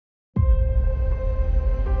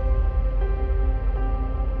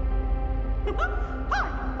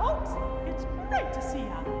Great to see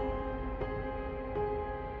ya.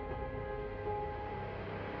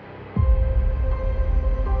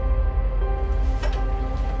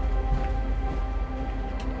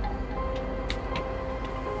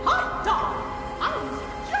 Hot dog! I was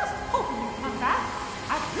just hoping you'd come back.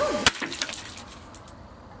 I really...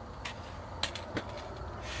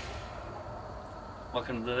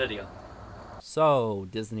 Welcome to the video. So,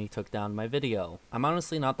 Disney took down my video. I'm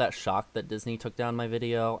honestly not that shocked that Disney took down my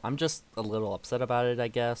video. I'm just a little upset about it, I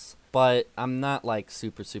guess. But I'm not like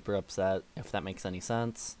super upset, if that makes any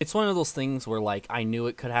sense. It's one of those things where like I knew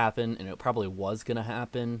it could happen and it probably was gonna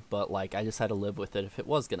happen, but like I just had to live with it if it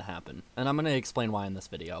was gonna happen. And I'm gonna explain why in this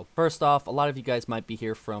video. First off, a lot of you guys might be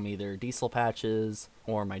here from either Diesel Patches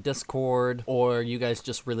or my Discord, or you guys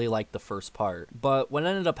just really like the first part. But what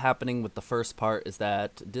ended up happening with the first part is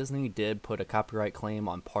that Disney did put a copyright claim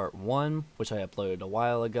on part 1, which I uploaded a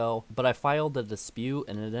while ago, but I filed a dispute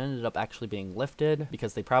and it ended up actually being lifted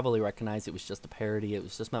because they probably recognized it was just a parody. It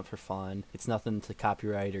was just meant for fun. It's nothing to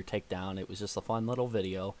copyright or take down. It was just a fun little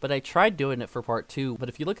video. But I tried doing it for part 2, but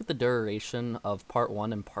if you look at the duration of part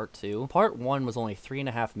 1 and part 2, part 1 was only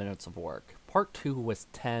 3.5 minutes of work. Part 2 was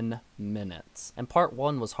 10 minutes. And part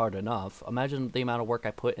 1 was hard enough. Imagine the amount of work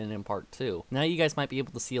I put in part 2. Now you guys might be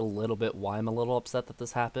able to see a little bit why I'm a little upset that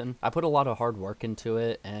this happened. I put a lot of hard work into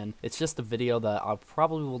it, and it's just a video that I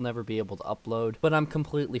probably will never be able to upload, but I'm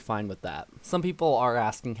completely fine with that. Some people are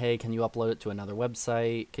asking, hey, can you upload it to another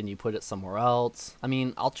website? Can you put it somewhere else? I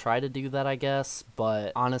mean, I'll try to do that, I guess,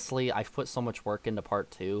 but honestly, I've put so much work into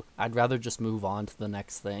part 2. I'd rather just move on to the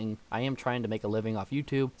next thing. I am trying to make a living off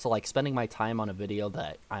YouTube, so like spending my time on a video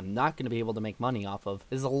that I'm not going to be able to make money off of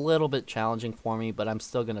is a little bit challenging for me, but I'm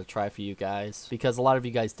still going to try for you guys because a lot of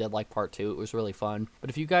you guys did like part 2. It was really fun. But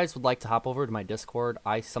if you guys would like to hop over to my Discord,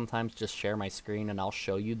 I sometimes just share my screen and I'll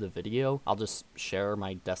show you the video. I'll just share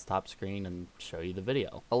my desktop screen and show you the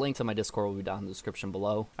video. A link to my Discord will be down in the description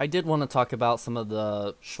below. I did want to talk about some of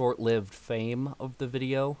the short-lived fame of the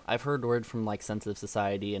video. I've heard word from like Sensitive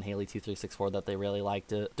Society and Haley2364 that they really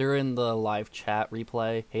liked it. During the live chat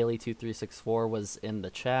replay, Haley2364 was in the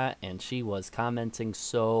chat and she was commenting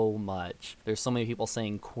so much. There's so many people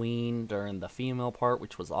saying queen during the female part,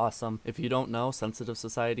 which was awesome. If you don't know, Sensitive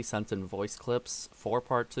Society sent in voice clips for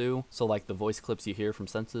part 2. So like the voice clips you hear from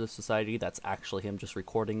Sensitive Society, that's actually him just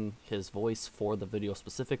recording his voice for the video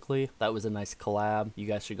specifically. That was a nice collab. You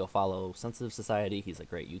guys should go follow Sensitive Society. He's a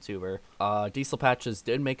great YouTuber. Diesel Patches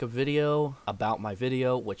did make a video about my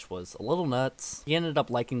video, which was a little nuts. He ended up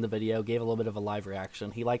liking the video, gave a little bit of a live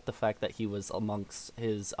reaction. He liked the fact that he was amongst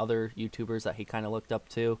his other YouTubers that he kind of looked up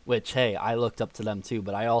to, which, hey, I looked up to them too,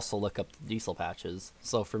 but I also look up to Diesel Patches.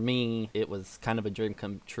 So for me, it was kind of a dream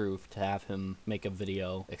come true to have him make a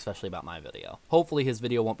video, especially about my video. Hopefully his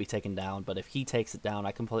video won't be taken down, but if he takes it down,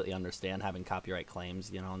 I completely understand having copyright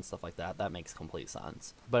claims, you know, and stuff like that. That makes complete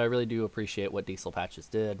sense. But I really do appreciate what Diesel Patches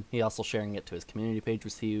did. He also sharing it to his community page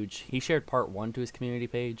was huge. He shared part 1 to his community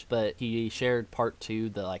page, but he shared part 2,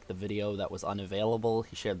 the video that was unavailable.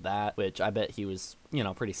 He shared that, which I bet he was, you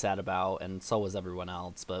know, pretty sad about, and so was everyone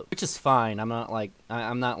else, but which is fine. I'm not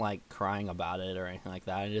like crying about it or anything like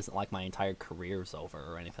that. It isn't like my entire career's over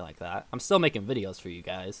or anything like that. I'm still making videos for you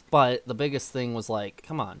guys, but the biggest thing was like,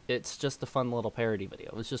 come on, it's just a fun little parody video.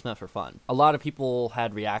 It was just meant for fun. A lot of people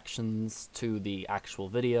had reactions to the actual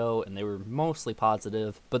video and they were mostly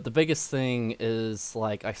positive, but the biggest thing is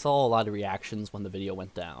like I saw a lot of reactions when the video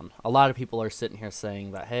went down. A lot of people are sitting here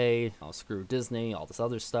saying that, hey, oh, screw Disney, all this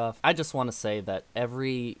other stuff. I just want to say that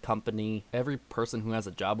every company, every person who has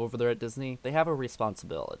a job over there at Disney, they have a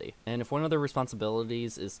responsibility. And if one of their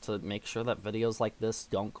responsibilities is to make sure that videos like this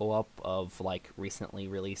don't go up of like recently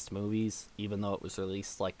released movies, even though it was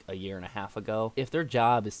released like a year and a half ago, if their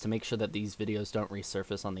job is to make sure that these videos don't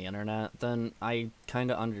resurface on the internet, then I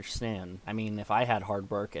kind of understand. I mean, if I had hard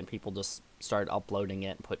work and people just started uploading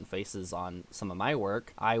it and putting faces on some of my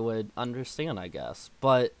work, I would understand, I guess.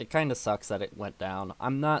 But it kind of sucks that it went down.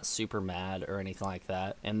 I'm not super mad or anything like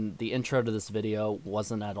that, and the intro to this video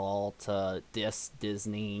wasn't at all to diss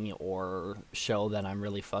Disney or show that I'm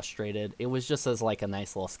really frustrated. It was just as like a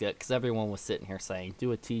nice little skit, because everyone was sitting here saying,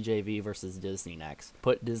 do a TJV versus Disney next.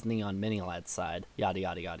 Put Disney on Mini-LADD's side. Yada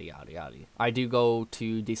yada yada yada yada. I do go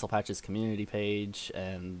to Diesel Patch's community page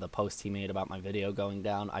and the post he made about my video going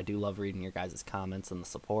down. I do love reading your your guys' comments and the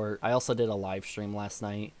support. I also did a live stream last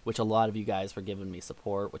night, which a lot of you guys were giving me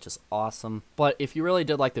support, which is awesome. But if you really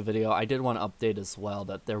did like the video, I did want to update as well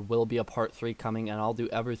that there will be a part 3 coming, and I'll do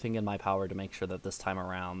everything in my power to make sure that this time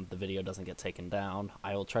around the video doesn't get taken down.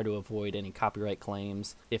 I will try to avoid any copyright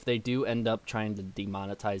claims. If they do end up trying to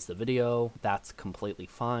demonetize the video, that's completely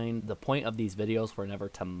fine. The point of these videos were never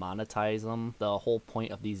to monetize them. The whole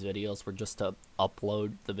point of these videos were just to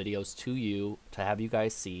upload the videos to you, to have you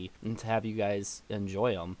guys see, and to have you guys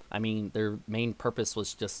enjoy them. I mean, their main purpose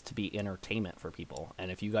was just to be entertainment for people, and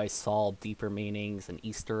if you guys saw deeper meanings and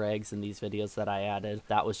Easter eggs in these videos that I added,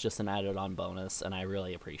 that was just an added on bonus, and I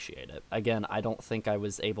really appreciate it. Again, I don't think I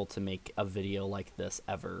was able to make a video like this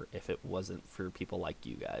ever if it wasn't for people like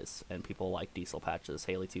you guys, and people like Diesel Patches,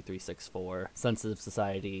 Haley2364, Sensitive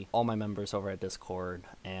Society, all my members over at Discord,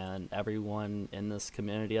 and everyone in this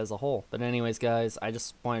community as a whole. But anyways, guys, I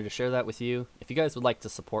just wanted to share that with you. If you guys would like to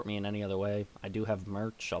support me in any other way, I do have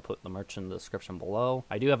merch. I'll put the merch in the description below.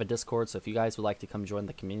 I do have a Discord, so if you guys would like to come join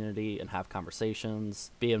the community and have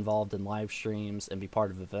conversations, be involved in live streams, and be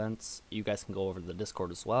part of events, you guys can go over to the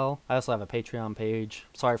Discord as well. I also have a Patreon page.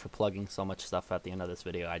 Sorry for plugging so much stuff at the end of this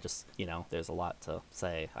video. I just, you know, there's a lot to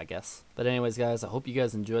say, I guess. But anyways, guys, I hope you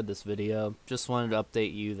guys enjoyed this video. Just wanted to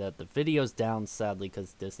update you that the video's down, sadly,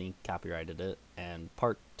 because Disney copyrighted it, and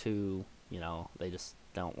part 2, you know, they just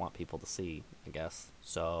don't want people to see, I guess.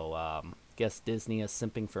 So, guess Disney is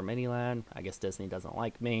simping for Miniland. I guess Disney doesn't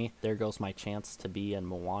like me. There goes my chance to be in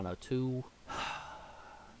Moana 2.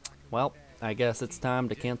 Well, I guess it's time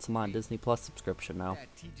to cancel my Disney Plus subscription now.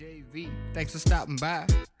 TJV, thanks for stopping by.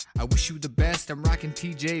 I wish you the best. I'm rocking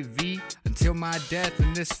TJV until my death,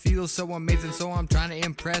 and this feels so amazing, so I'm trying to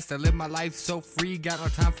impress. I live my life so free, got no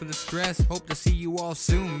time for the stress. Hope to see you all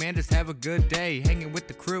soon, man. Just have a good day, hanging with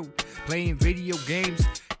the crew, playing video games.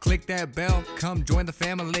 Click that bell, come join the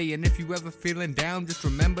family, and if you ever feeling down, just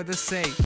remember to say